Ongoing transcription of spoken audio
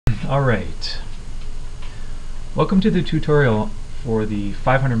Alright, welcome to the tutorial for the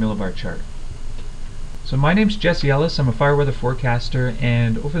 500 millibar chart. So my name's Jesse Ellis, I'm a fire weather forecaster,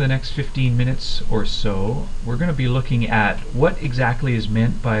 and over the next 15 minutes or so we're going to be looking at what exactly is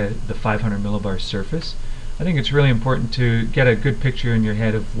meant by the 500 millibar surface. I think it's really important to get a good picture in your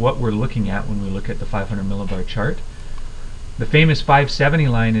head of what we're looking at when we look at the 500 millibar chart. The famous 570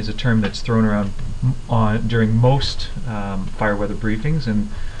 line is a term that's thrown around during most fire weather briefings, and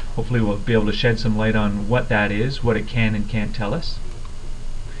hopefully we'll be able to shed some light on what that is, what it can and can't tell us.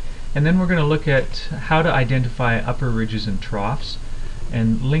 And then we're going to look at how to identify upper ridges and troughs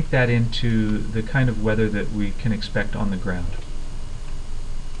and link that into the kind of weather that we can expect on the ground.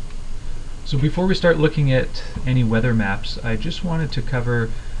 So before we start looking at any weather maps, I just wanted to cover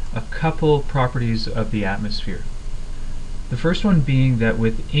a couple properties of the atmosphere. The first one being that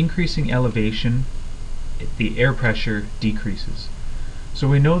with increasing elevation, the air pressure decreases. So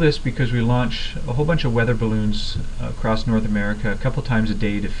we know this because we launch a whole bunch of weather balloons across North America a couple times a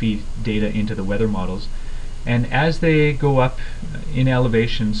day to feed data into the weather models. And as they go up in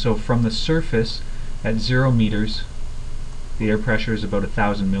elevation, so from the surface at 0 meters, the air pressure is about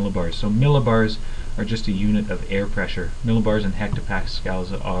 1,000 millibars. So millibars are just a unit of air pressure. Millibars and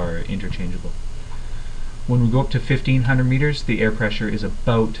hectopascals are interchangeable. When we go up to 1,500 meters, the air pressure is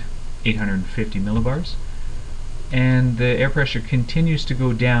about 850 millibars. And the air pressure continues to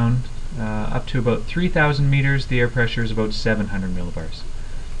go down up to about 3,000 meters. The air pressure is about 700 millibars.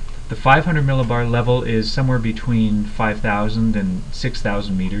 The 500 millibar level is somewhere between 5,000 and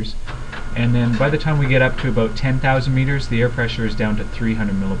 6,000 meters, and then by the time we get up to about 10,000 meters, the air pressure is down to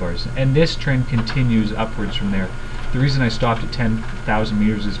 300 millibars, and this trend continues upwards from there. The reason I stopped at 10,000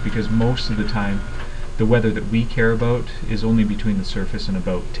 meters is because most of the time the weather that we care about is only between the surface and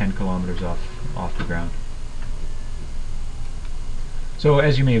about 10 kilometers off the ground. So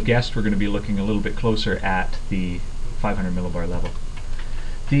as you may have guessed, we're going to be looking a little bit closer at the 500 millibar level.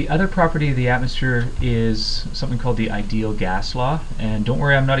 The other property of the atmosphere is something called the ideal gas law, and don't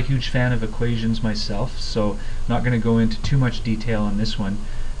worry, I'm not a huge fan of equations myself, so I'm not going to go into too much detail on this one.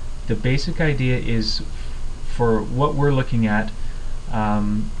 The basic idea is, for what we're looking at,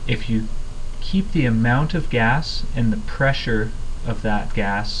 if you keep the amount of gas and the pressure of that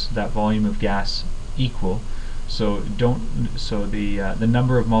gas, that volume of gas, equal, so the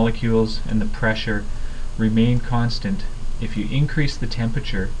number of molecules and the pressure remain constant. If you increase the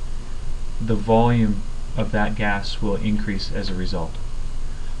temperature, the volume of that gas will increase as a result.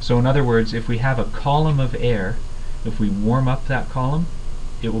 So in other words, if we have a column of air, if we warm up that column,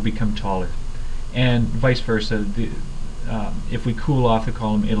 it will become taller, and vice versa. If we cool off the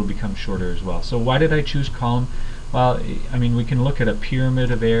column, it'll become shorter as well. So why did I choose column? Well, I mean, we can look at a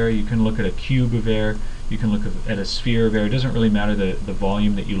pyramid of air, you can look at a cube of air, you can look at a sphere of air. It doesn't really matter the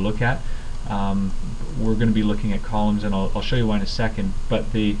volume that you look at. We're going to be looking at columns, and I'll show you why in a second.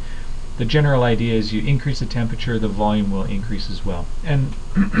 But the general idea is you increase the temperature, the volume will increase as well. And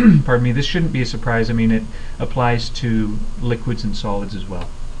pardon me, this shouldn't be a surprise. I mean, it applies to liquids and solids as well.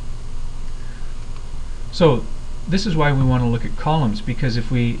 So this is why we want to look at columns, because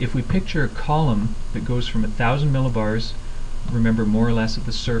if we picture a column that goes from 1,000 millibars, remember, more or less at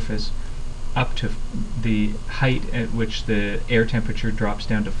the surface, up to the height at which the air temperature drops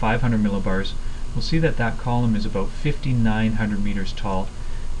down to 500 millibars, we'll see that that column is about 5,900 meters tall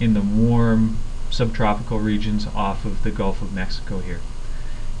in the warm subtropical regions off of the Gulf of Mexico here.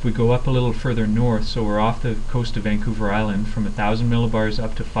 If we go up a little further north, so we're off the coast of Vancouver Island, from 1,000 millibars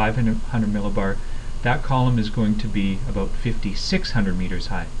up to 500 millibar, that column is going to be about 5,600 meters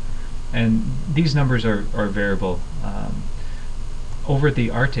high. And these numbers are variable. Over at the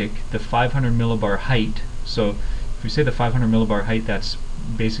Arctic, the 500 millibar height, so if we say the 500 millibar height, that's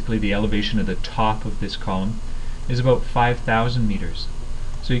basically the elevation of the top of this column, is about 5,000 meters.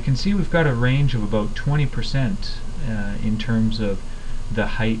 So you can see we've got a range of about 20% in terms of the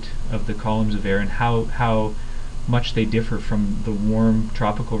height of the columns of air and how much they differ from the warm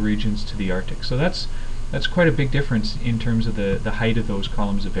tropical regions to the Arctic. So that's quite a big difference in terms of the height of those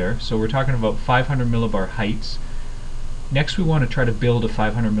columns of air. So we're talking about 500 millibar heights. Next we want to try to build a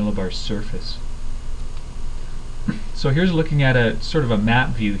 500 millibar surface. So here's looking at a sort of a map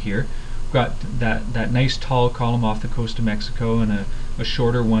view here. We've got that nice tall column off the coast of Mexico and a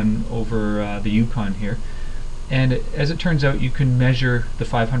shorter one over the Yukon here. And as it turns out, you can measure the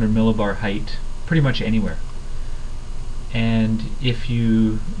 500 millibar height pretty much anywhere. And if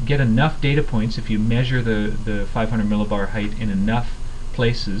you get enough data points, if you measure the 500 millibar height in enough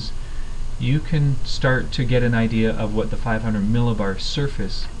places, you can start to get an idea of what the 500 millibar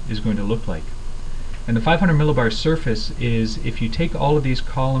surface is going to look like. And the 500 millibar surface is, if you take all of these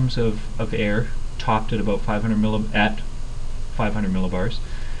columns of air topped at about 500 millibars,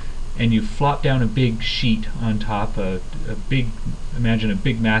 and you flop down a big sheet on top, imagine a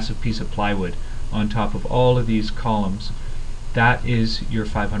big massive piece of plywood on top of all of these columns, that is your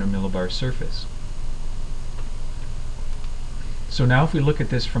 500 millibar surface. So now if we look at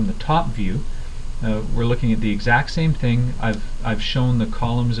this from the top view, we're looking at the exact same thing. I've shown the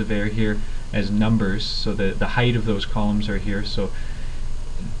columns of air here as numbers, so the height of those columns are here. So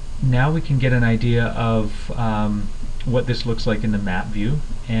now we can get an idea of what this looks like in the map view,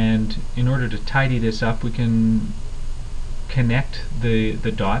 and in order to tidy this up, we can connect the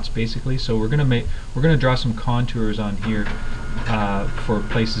dots basically. So we're going to draw some contours on here for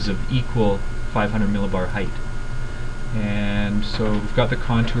places of equal 500 millibar height. And so we've got the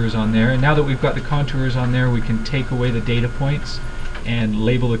contours on there, and now that we've got the contours on there, we can take away the data points and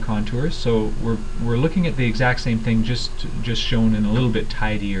label the contours. So we're looking at the exact same thing, just shown in a little bit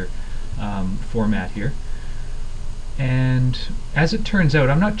tidier format here. And as it turns out,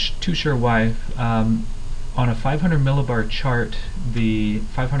 I'm not too sure why, on a 500 millibar chart, the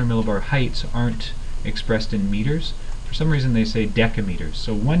 500 millibar heights aren't expressed in meters. For some reason they say decameters.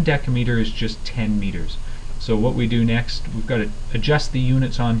 So 1 decameter is just 10 meters. So what we do next, we've got to adjust the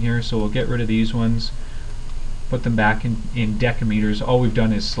units on here, so we'll get rid of these ones, put them back in decameters. All we've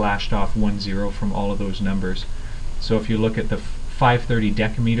done is slashed off 10 from all of those numbers. So if you look at the 530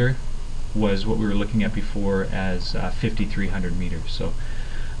 decameter was what we were looking at before as 5,300 meters. So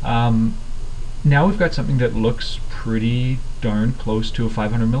now we've got something that looks pretty darn close to a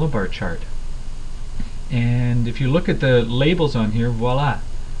 500 millibar chart. And if you look at the labels on here, voila,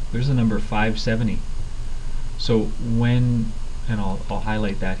 there's the number 570. So when, and I'll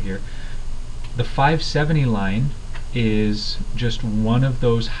highlight that here, the 570 line is just one of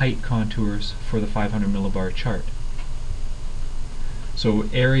those height contours for the 500 millibar chart. So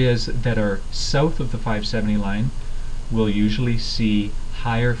areas that are south of the 570 line will usually see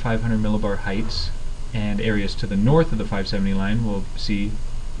higher 500 millibar heights, and areas to the north of the 570 line will see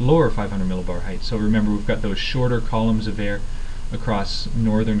lower 500 millibar heights. So remember, we've got those shorter columns of air across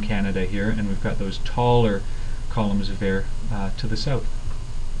northern Canada here, and we've got those taller columns of air to the south.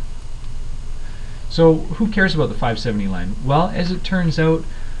 So who cares about the 570 line? Well, as it turns out,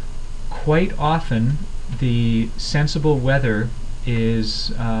 quite often the sensible weather is,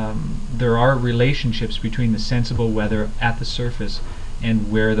 there are relationships between the sensible weather at the surface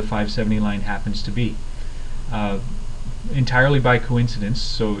and where the 570 line happens to be. Entirely by coincidence,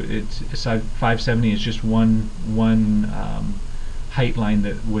 so 570 is just one height line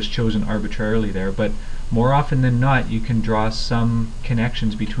that was chosen arbitrarily there, but more often than not you can draw some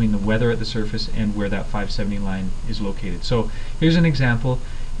connections between the weather at the surface and where that 570 line is located. So here's an example.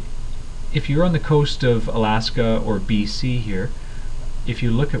 If you're on the coast of Alaska or BC here, if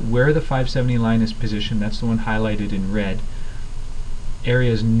you look at where the 570 line is positioned, that's the one highlighted in red,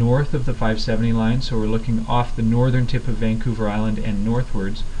 areas north of the 570 line, so we're looking off the northern tip of Vancouver Island and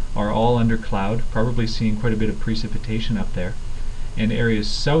northwards, are all under cloud, probably seeing quite a bit of precipitation up there. And areas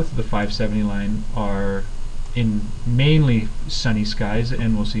south of the 570 line are in mainly sunny skies,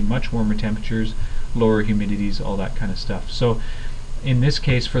 and we'll see much warmer temperatures, lower humidities, all that kind of stuff. So in this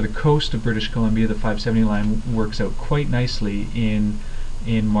case, for the coast of British Columbia, the 570 line works out quite nicely in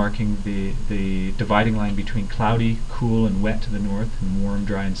marking the dividing line between cloudy, cool, and wet to the north, and warm,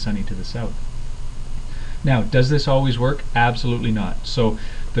 dry, and sunny to the south. Now, does this always work? Absolutely not. So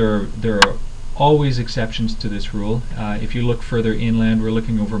there are always exceptions to this rule. If you look further inland, we're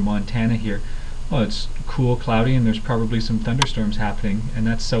looking over Montana here. Well, it's cool, cloudy, and there's probably some thunderstorms happening, and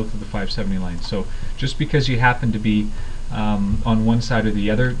that's south of the 570 line. So just because you happen to be on one side or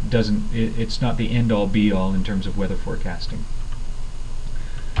the other it's not the end-all be-all in terms of weather forecasting.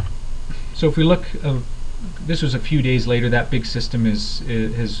 So if we look, this was a few days later. That big system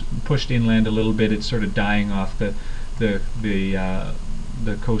has pushed inland a little bit. It's sort of dying off the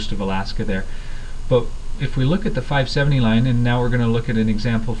coast of Alaska there. But if we look at the 570 line, and now we're going to look at an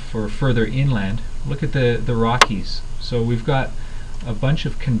example for further inland, look at the Rockies. So we've got a bunch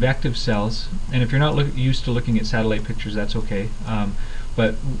of convective cells, and if you're not used to looking at satellite pictures, that's okay.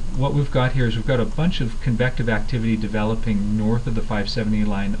 But what we've got here is we've got a bunch of convective activity developing north of the 570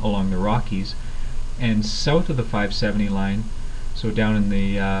 line along the Rockies, and south of the 570 line, so down in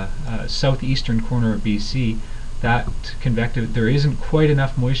the southeastern corner of BC, that convective, there isn't quite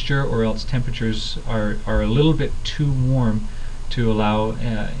enough moisture, or else temperatures are a little bit too warm to allow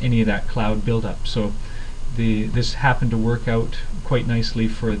any of that cloud buildup. So this happened to work out quite nicely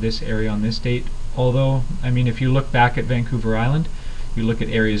for this area on this date. Although, I mean, if you look back at Vancouver Island, You look at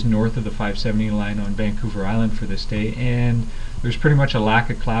areas north of the 570 line on Vancouver Island for this day, and there's pretty much a lack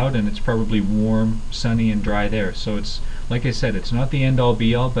of cloud, and it's probably warm, sunny, and dry there. So it's, like I said, it's not the end-all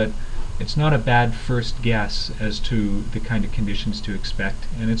be-all, but it's not a bad first guess as to the kind of conditions to expect,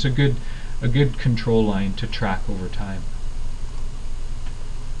 and it's a good control line to track over time.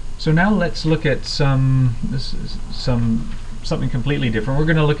 So now let's look at something completely different. We're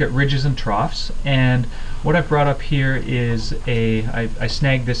going to look at ridges and troughs, and what I've brought up here is I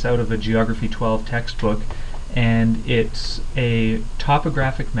snagged this out of a Geography 12 textbook, and it's a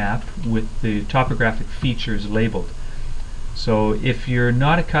topographic map with the topographic features labeled. So if you're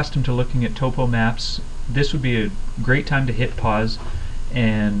not accustomed to looking at topo maps, this would be a great time to hit pause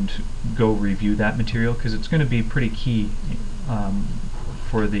and go review that material, because it's going to be pretty key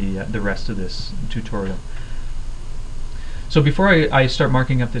for the rest of this tutorial. So before I start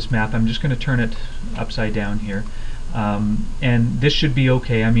marking up this map, I'm just going to turn it upside down here, and this should be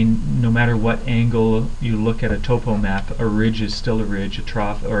okay. I mean, no matter what angle you look at a topo map, a ridge is still a ridge, a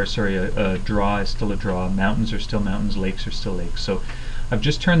trough, or sorry, a draw is still a draw, mountains are still mountains, lakes are still lakes. So I've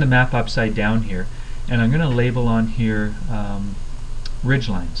just turned the map upside down here, and I'm going to label on here ridge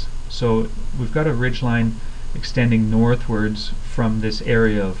lines. So we've got a ridge line extending northwards from this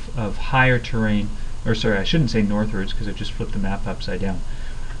area of higher terrain, or sorry, I shouldn't say northwards because I just flipped the map upside down.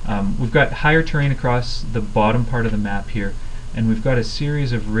 We've got higher terrain across the bottom part of the map here, and we've got a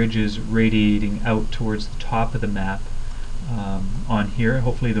series of ridges radiating out towards the top of the map on here.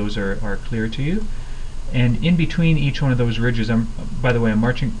 Hopefully those are clear to you. And in between each one of those ridges, by the way, I'm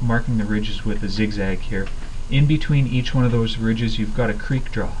marking the ridges with a zigzag here. In between each one of those ridges, you've got a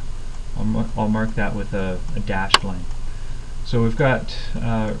creek draw. I'll mark that with a dashed line. So we've got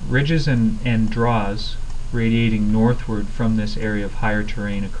ridges and draws radiating northward from this area of higher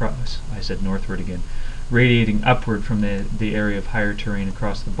terrain across, I said northward again, radiating upward from the area of higher terrain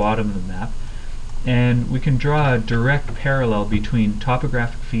across the bottom of the map. And we can draw a direct parallel between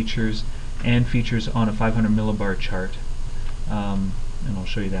topographic features and features on a 500 millibar chart. And I'll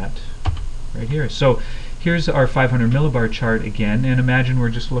show you that right here. So here's our 500 millibar chart again, and imagine we're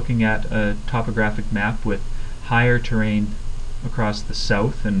just looking at a topographic map with higher terrain across the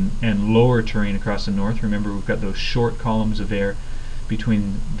south and lower terrain across the north. Remember, we've got those short columns of air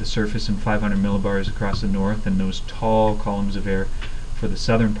between the surface and 500 millibars across the north, and those tall columns of air for the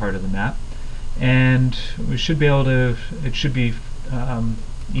southern part of the map. And we should be able to, it should be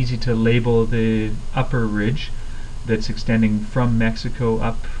easy to label the upper ridge that's extending from Mexico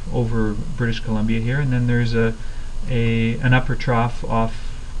up over British Columbia here, and then there's an upper trough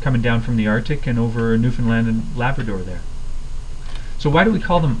off coming down from the Arctic and over Newfoundland and Labrador there. So why do we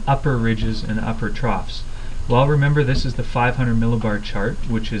call them upper ridges and upper troughs? Well, remember, this is the 500 millibar chart,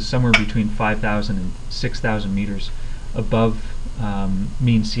 which is somewhere between 5,000 and 6,000 meters above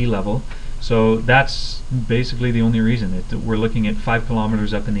mean sea level. So that's basically the only reason that we're looking at 5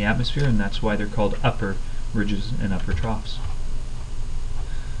 kilometers up in the atmosphere, and that's why they're called upper ridges and upper troughs.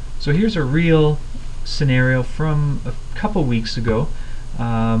 So here's a real scenario from a couple weeks ago.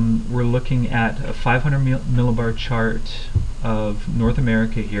 We're looking at a 500 millibar chart of North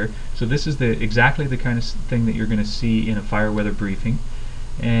America here. So this is exactly the kind of thing that you're going to see in a fire weather briefing.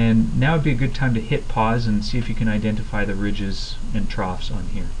 And now would be a good time to hit pause and see if you can identify the ridges and troughs on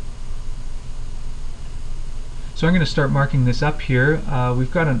here. So I'm going to start marking this up here.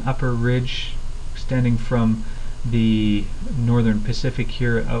 We've got an upper ridge extending from the northern Pacific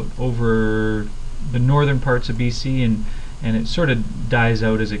here out over the northern parts of BC, and it sort of dies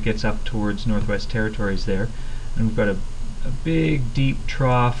out as it gets up towards Northwest Territories there. And we've got a big deep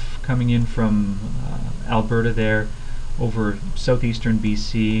trough coming in from Alberta there over southeastern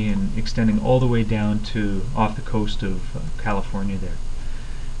BC and extending all the way down to off the coast of California there.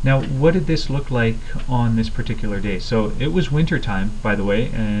 Now, what did this look like on this particular day? So it was winter time, by the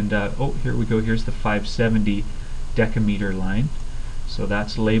way, and oh, here we go. Here's the 570 decameter line. So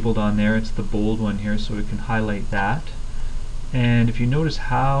that's labeled on there. It's the bold one here, so we can highlight that. And if you notice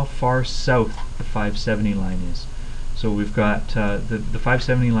how far south the 570 line is, so we've got the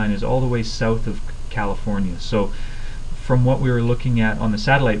 570 line is all the way south of California. So from what we were looking at on the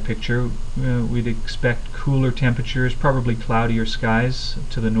satellite picture, we'd expect cooler temperatures, probably cloudier skies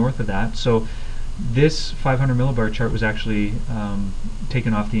to the north of that. So this 500 millibar chart was actually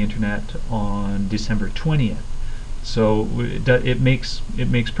taken off the internet on December 20th. So it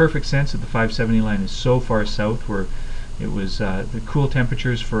makes perfect sense that the 570 line is so far south, where it was the cool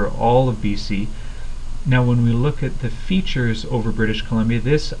temperatures for all of BC. Now when we look at the features over British Columbia,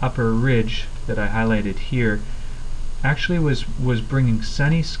 this upper ridge that I highlighted here actually was bringing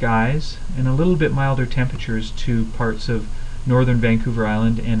sunny skies and a little bit milder temperatures to parts of northern Vancouver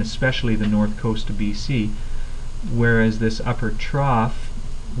Island and especially the north coast of BC, whereas this upper trough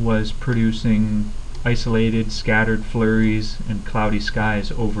was producing isolated, scattered flurries and cloudy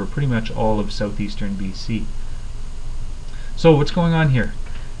skies over pretty much all of southeastern BC. So what's going on here?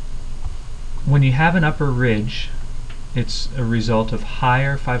 When you have an upper ridge, it's a result of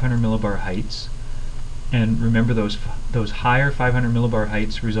higher 500 millibar heights, and remember those higher 500 millibar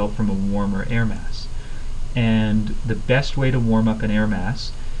heights result from a warmer air mass. And the best way to warm up an air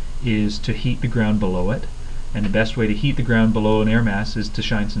mass is to heat the ground below it, and the best way to heat the ground below an air mass is to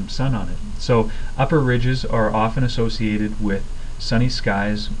shine some sun on it. So upper ridges are often associated with sunny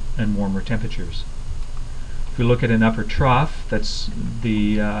skies and warmer temperatures. If we look at an upper trough, that's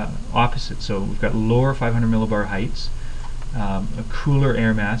the opposite. So we've got lower 500 millibar heights. A cooler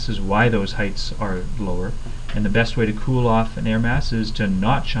air mass is why those heights are lower, and the best way to cool off an air mass is to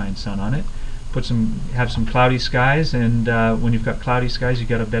not shine sun on it. Have some cloudy skies, and when you've got cloudy skies, you've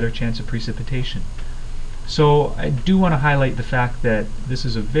got a better chance of precipitation. So I do want to highlight the fact that this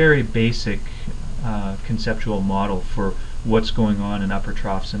is a very basic conceptual model for what's going on in upper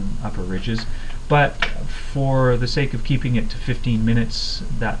troughs and upper ridges, but for the sake of keeping it to 15 minutes,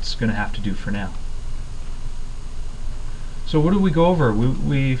 that's going to have to do for now. So what do we go over?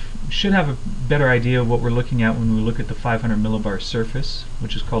 We should have a better idea of what we're looking at when we look at the 500 millibar surface,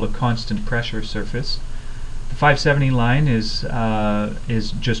 which is called a constant pressure surface. The 570 line is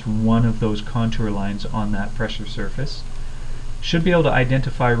just one of those contour lines on that pressure surface. Should be able to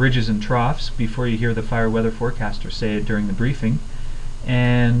identify ridges and troughs before you hear the fire weather forecaster say it during the briefing,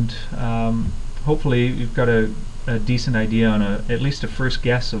 and hopefully you've got a decent idea on at least a first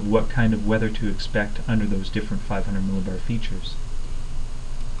guess of what kind of weather to expect under those different 500 millibar features.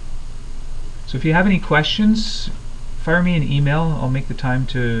 So if you have any questions, fire me an email. I'll make the time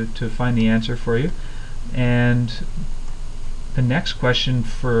to find the answer for you. And the next question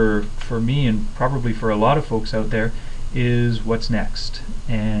for me, and probably for a lot of folks out there, is what's next.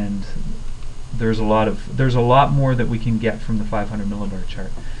 And there's a lot more that we can get from the 500 millibar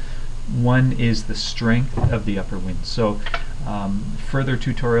chart. One is the strength of the upper winds. So further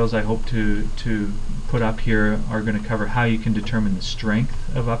tutorials I hope to put up here are going to cover how you can determine the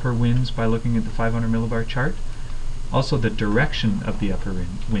strength of upper winds by looking at the 500 millibar chart. Also the direction of the upper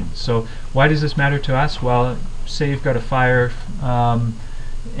winds. So why does this matter to us? Well, say you've got a fire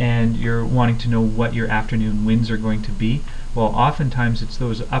and you're wanting to know what your afternoon winds are going to be. Well, oftentimes it's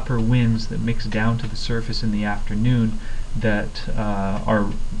those upper winds that mix down to the surface in the afternoon that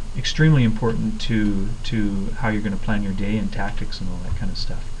are extremely important to how you're going to plan your day and tactics and all that kind of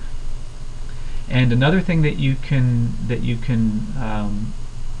stuff. And another thing that you can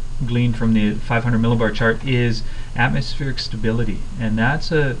glean from the 500 millibar chart is atmospheric stability, and that's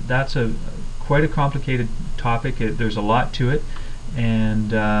quite a complicated topic. There's a lot to it,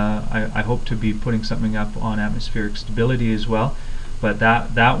 and I hope to be putting something up on atmospheric stability as well. But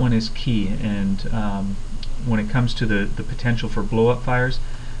that one is key, and when it comes to the potential for blow-up fires,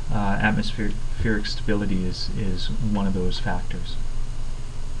 atmospheric stability is one of those factors.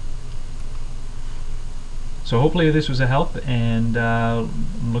 So hopefully this was a help, and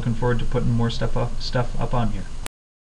I'm looking forward to putting more stuff up on here.